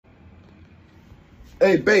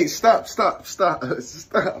Hey, babe, stop.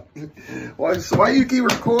 Why you keep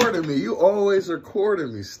recording me? You always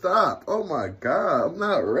recording me. Stop. Oh my God, I'm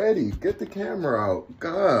not ready. Get the camera out.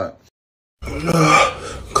 God.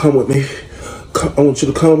 Come with me. I want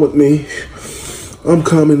you to come with me. I'm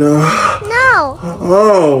coming now. No.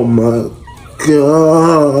 Oh my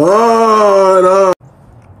God.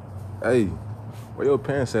 Hey, where your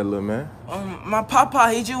parents at, little man? My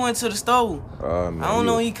papa, he just went to the store. Man, I don't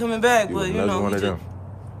know when he coming back, but you know, one he of just... them.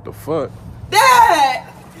 The fuck? Dad!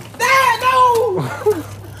 Dad, no!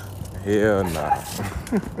 Hell nah.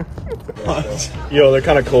 Yo, they're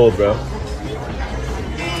kind of cold, bro.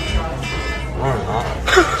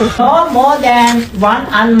 No more than one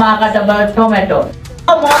unmarketable tomato.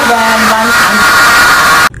 No more than one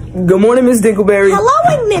Good morning, Miss Dinkleberry.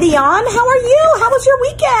 Hello, Midian. How are you? How was your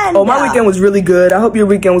weekend? Oh, my weekend was really good. I hope your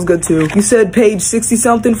weekend was good too. You said page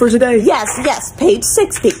 60-something for today? Yes, page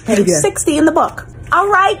 60. Page 60 in the book. All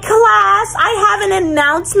right, class, I have an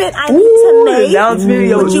announcement I need to make.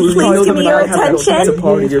 Announcement? Would you please give me your attention?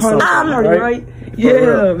 Right?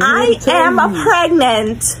 Yeah. I am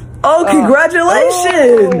pregnant. Oh,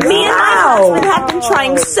 congratulations! Me and my husband have been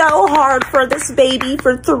trying so hard for this baby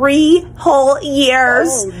for 3 whole years.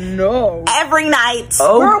 Oh, no. Every night.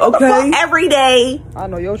 Oh, okay. Every day. I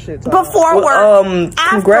know your shit. Before work.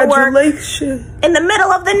 After congratulations. work. In the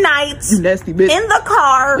middle of the night. You nasty bitch. In the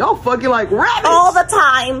car. Y'all fucking like rabbits. All the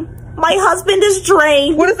time. My husband is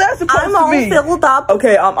drained. What is that supposed to mean? I'm all filled up.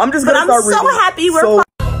 Okay, I'm just gonna start reading. But I'm so happy we're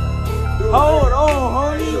Hold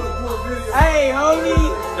on, homie. Hey, homie.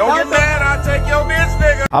 Don't get mad, I'll take your bitch,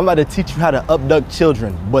 nigga. I'm about to teach you how to abduct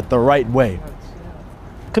children, but the right way.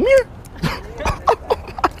 Come here.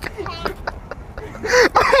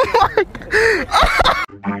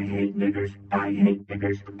 I hate niggers, I hate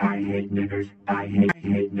niggers, I hate niggers, I hate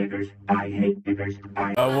niggers, I hate niggers.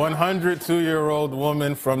 A 102-year-old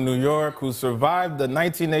woman from New York who survived the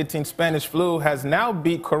 1918 Spanish flu has now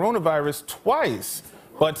beat coronavirus twice,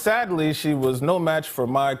 but sadly, she was no match for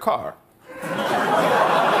my car.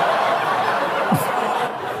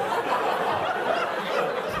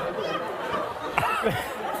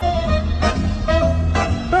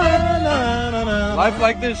 Life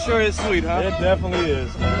like this sure is sweet, huh? It definitely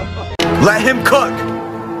is. Let him cook!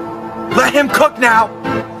 Let him cook now!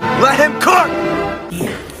 Let him cook!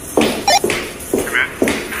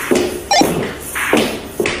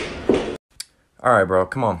 Alright, bro,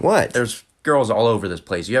 come on. What? There's girls all over this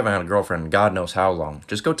place. You haven't had a girlfriend in God knows how long.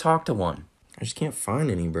 Just go talk to one. I just can't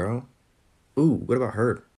find any, bro. Ooh, what about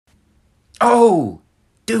her? Oh!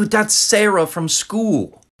 Dude, that's Sarah from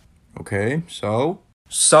school. Okay, so?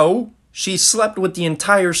 So? She slept with the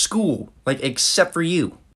entire school, like, except for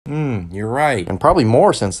you. You're right. And probably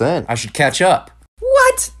more since then. I should catch up.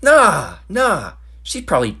 What? Nah. She's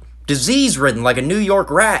probably disease-ridden like a New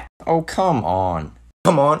York rat. Oh, come on.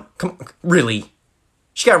 Come on. Really?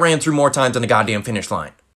 She got ran through more times than the goddamn finish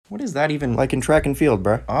line. What is that even like in track and field,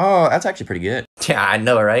 bro? Oh, that's actually pretty good. Yeah, I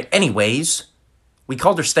know, right? Anyways, we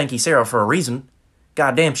called her Stanky Sarah for a reason.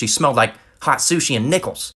 Goddamn, she smelled like hot sushi and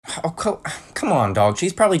nickels. Oh, come on, dog.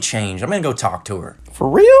 She's probably changed. I'm gonna go talk to her. For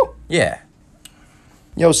real? Yeah.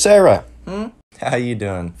 Yo, Sarah. How you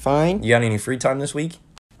doing? Fine. You got any free time this week?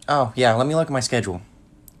 Oh, yeah, let me look at my schedule.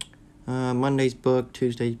 Monday's booked,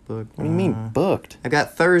 Tuesday's booked. What do you mean, booked? I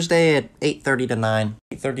got Thursday at 8:30 to 9.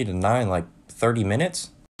 8:30 to 9, like 30 minutes?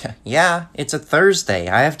 Yeah, it's a Thursday.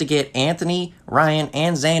 I have to get Anthony, Ryan,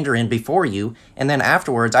 and Xander in before you, and then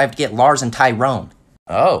afterwards I have to get Lars and Tyrone.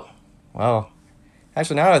 Oh, well,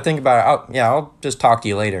 actually now that I think about it, I'll just talk to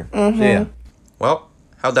you later. Yeah. Well,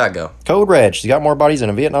 how'd that go? Code Red. She's got more bodies than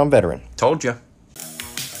a Vietnam veteran. Told you.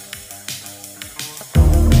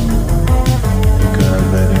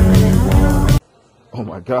 Oh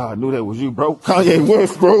my God, I knew that was you, bro. Kanye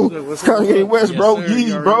West, bro. Kanye West, bro.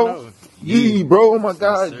 Yee, bro. Yee, bro. Oh my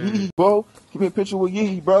God, Yee, bro. Give me a picture with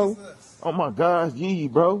Yee, bro. Oh my God, Yee,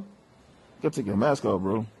 bro. You gotta take your mask off,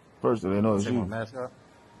 bro. First, they know it's you. Mask off?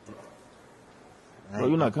 Bro,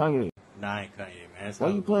 you're not Kanye. Nah, I ain't Kanye, man. Why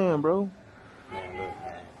you playing, bro? Man, look,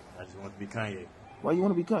 man. I just want to be Kanye. Why you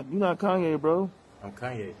want to be Kanye? You're not Kanye, bro. I'm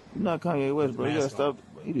Kanye. You're not Kanye West, bro. You gotta stop.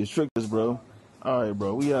 You just tricked us, bro. All right,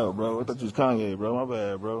 bro. We out, bro. I thought you was Kanye, bro. My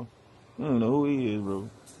bad, bro. You don't know who he is, bro.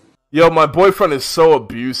 Yo, my boyfriend is so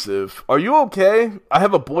abusive. Are you okay? I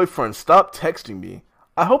have a boyfriend. Stop texting me.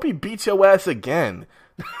 I hope he beats your ass again.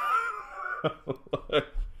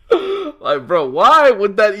 Like, bro, why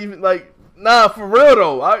would that even, like, nah, for real,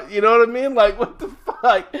 though. You know what I mean? Like, what the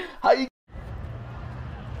fuck? How you...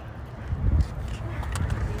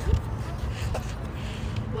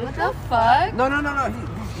 What the fuck? No.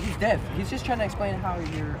 deaf. He's just trying to explain how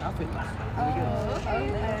your outfit looks. Really good.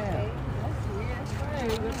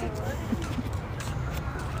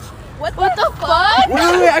 What the fuck?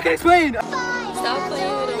 Wait, I can explain. Stop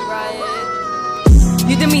playing with him, Brian.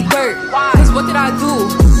 You did me dirt. Cause what did I do?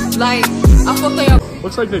 Like, I fucked on your...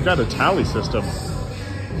 Looks like they got a tally system.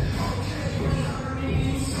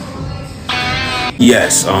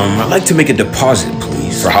 Yes, I'd like to make a deposit,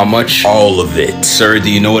 please. For how much? All of it. Sir,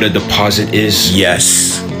 do you know what a deposit is?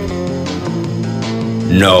 Yes.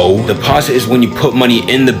 No. Deposit is when you put money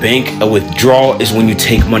in the bank. A withdrawal is when you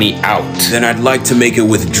take money out. Then I'd like to make a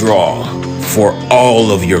withdrawal for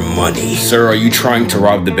all of your money. Sir, are you trying to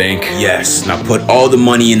rob the bank? Yes. Now put all the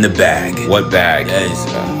money in the bag. What bag?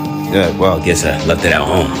 Well, I guess I left it at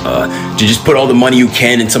home. Just put all the money you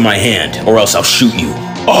can into my hand, or else I'll shoot you.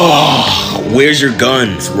 Oh, where's your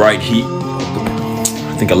guns? Right here.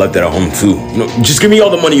 I think I left that at home too. No, just give me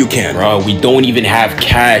all the money you can. Bro, we don't even have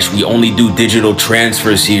cash. We only do digital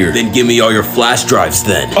transfers here. Then give me all your flash drives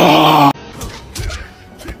then. Oh.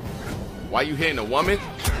 Why you hitting a woman?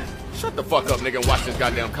 Shut the fuck up, nigga, and watch this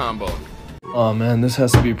goddamn combo. Oh man, this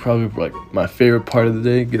has to be probably like my favorite part of the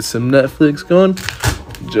day. Get some Netflix going.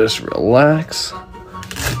 Just relax.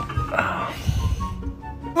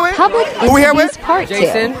 Public Who we here with? part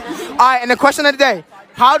Jason. Alright, and the question of the day.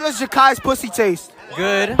 How does Jakai's pussy taste?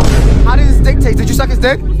 Good. How did his dick taste? Did you suck his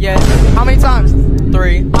dick? Yes. How many times?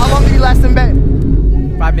 3. How long did he last in bed?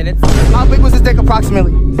 5 minutes. How big was his dick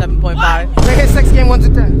approximately? 7.5. Rate his sex game 1 to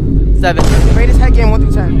 10. 7. Rate his head game 1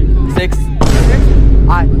 to 10. 6.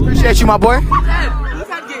 Alright, appreciate you, my boy.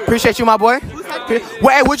 Appreciate you, my boy.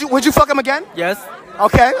 Wait, would you fuck him again? Yes.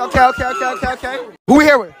 Okay. Who we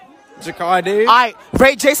here with? Jakai, dude. Alright,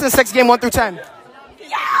 rate Jason's sex game 1 through 10.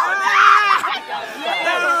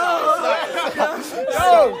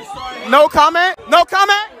 No comment? No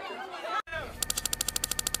comment?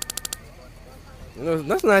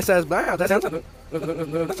 That's a nice ass back. That's a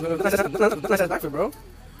nice ass back, bro.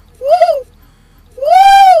 Woo!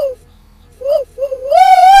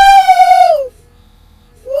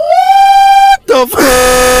 The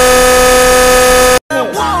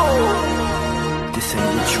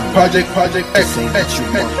Project X.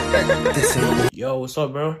 Yo, what's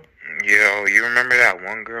up, bro? Yo, you remember that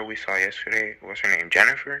one girl we saw yesterday? What's her name?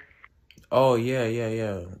 Jennifer? Oh, yeah.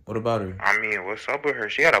 What about her? I mean, what's up with her?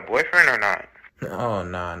 She got a boyfriend or not? Oh,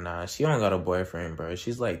 nah. She don't got a boyfriend, bro.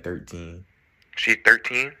 She's like 13. She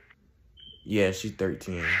 13? Yeah, she's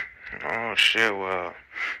 13. Oh, shit, well,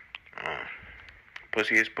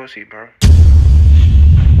 pussy is pussy, bro.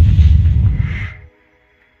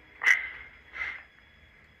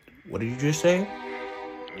 What did you just say?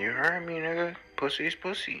 You heard me, nigga. Pussy is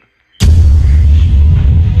pussy.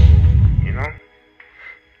 You know?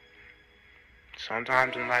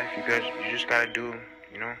 Sometimes in life, you just gotta do,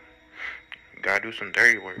 you know? You gotta do some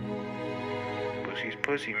dirty work. Pussy's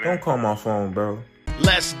pussy, man. Don't call my phone, bro.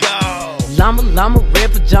 Let's go! Llama,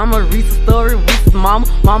 red pajama, Reese's story, Reese's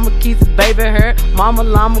mama kisses baby her, mama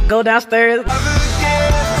llama go downstairs.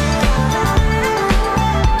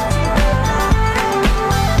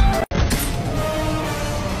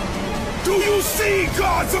 Do you see,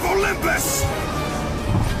 gods of Olympus?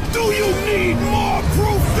 Do you need more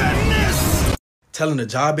proof than this? Telling a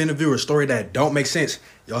job interviewer a story that don't make sense.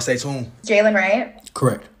 Y'all stay tuned. Jalen, right?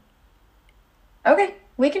 Correct. Okay,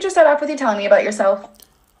 we can just start off with you telling me about yourself.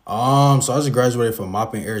 So I just graduated from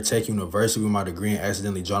Maupin Air Tech University with my degree and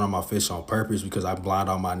accidentally joined on my fish on purpose because I blind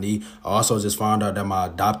on my knee. I also just found out that my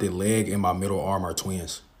adopted leg and my middle arm are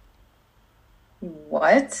twins.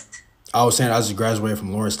 What? I was saying I just graduated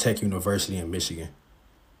from Lawrence Tech University in Michigan.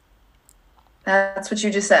 That's what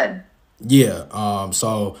you just said. Yeah,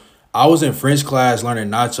 so I was in French class learning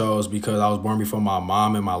nachos because I was born before my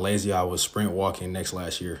mom and my lazy. I was sprint walking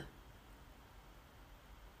last year.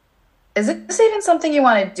 Is this even something you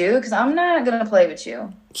want to do? Because I'm not going to play with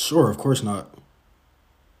you. Sure, of course not.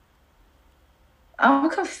 I'm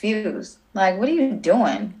confused. Like, what are you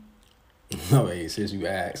doing? No, hey, since you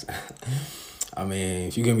asked. I mean,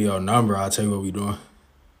 if you give me your number, I'll tell you what we're doing.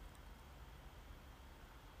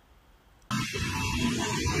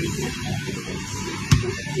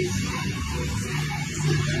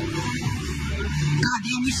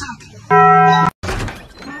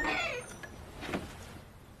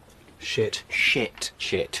 Shit.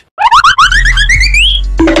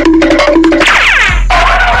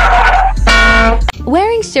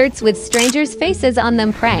 Wearing shirts with strangers' faces on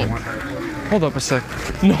them prank. Hold up a sec.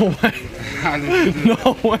 No way.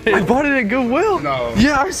 No way. I bought it at Goodwill. No.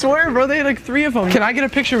 Yeah, I swear, bro. They had like 3 of them. Can I get a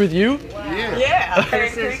picture with you? Yeah.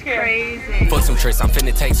 This is crazy. Fuck some tricks. I'm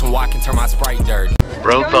finna take some walk and turn my Sprite dirty.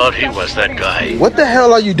 Bro thought he was that guy. What the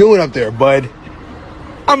hell are you doing up there, bud?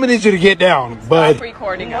 I'm gonna need you to get down, bud. Stop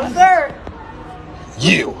recording us. Sir.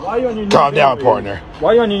 You. Calm down, partner.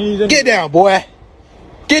 Why you on your knees? Get down, boy.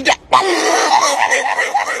 Get down.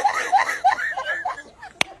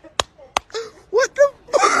 What the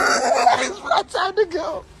fuck? It's my time to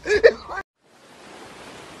go.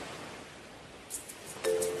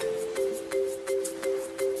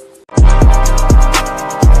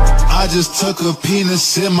 I just took a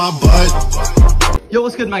penis in my butt. Yo,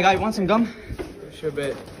 what's good, my guy? Want some gum? Sure,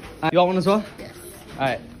 bet. You got one as well? Yes. All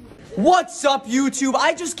right. What's up, YouTube?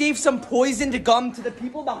 I just gave some poisoned gum to the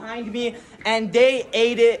people behind me, and they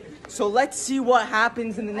ate it. So let's see what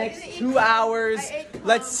happens in the next 2 hours.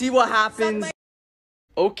 Let's see what happens.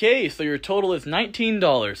 Okay, so your total is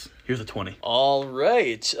 $19. Here's a 20. All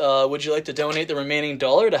right. Would you like to donate the remaining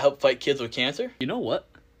 $1 to help fight kids with cancer? You know what?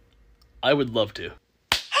 I would love to.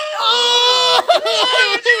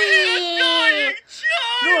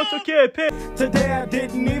 No, it's okay, I paid. Today I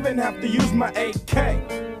didn't even have to use my AK.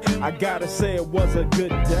 I gotta say it was a good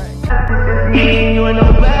day. You ain't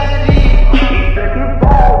nobody.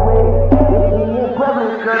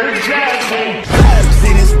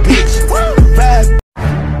 See this bitch.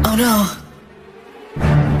 Oh no.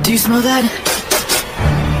 Do you smell that?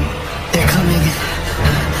 They're coming.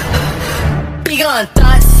 Be gone,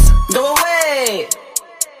 thoughts. Go away.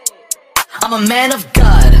 I'm a man of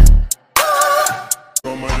God.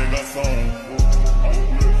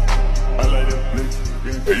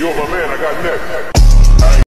 Hey, you're my man, I got next.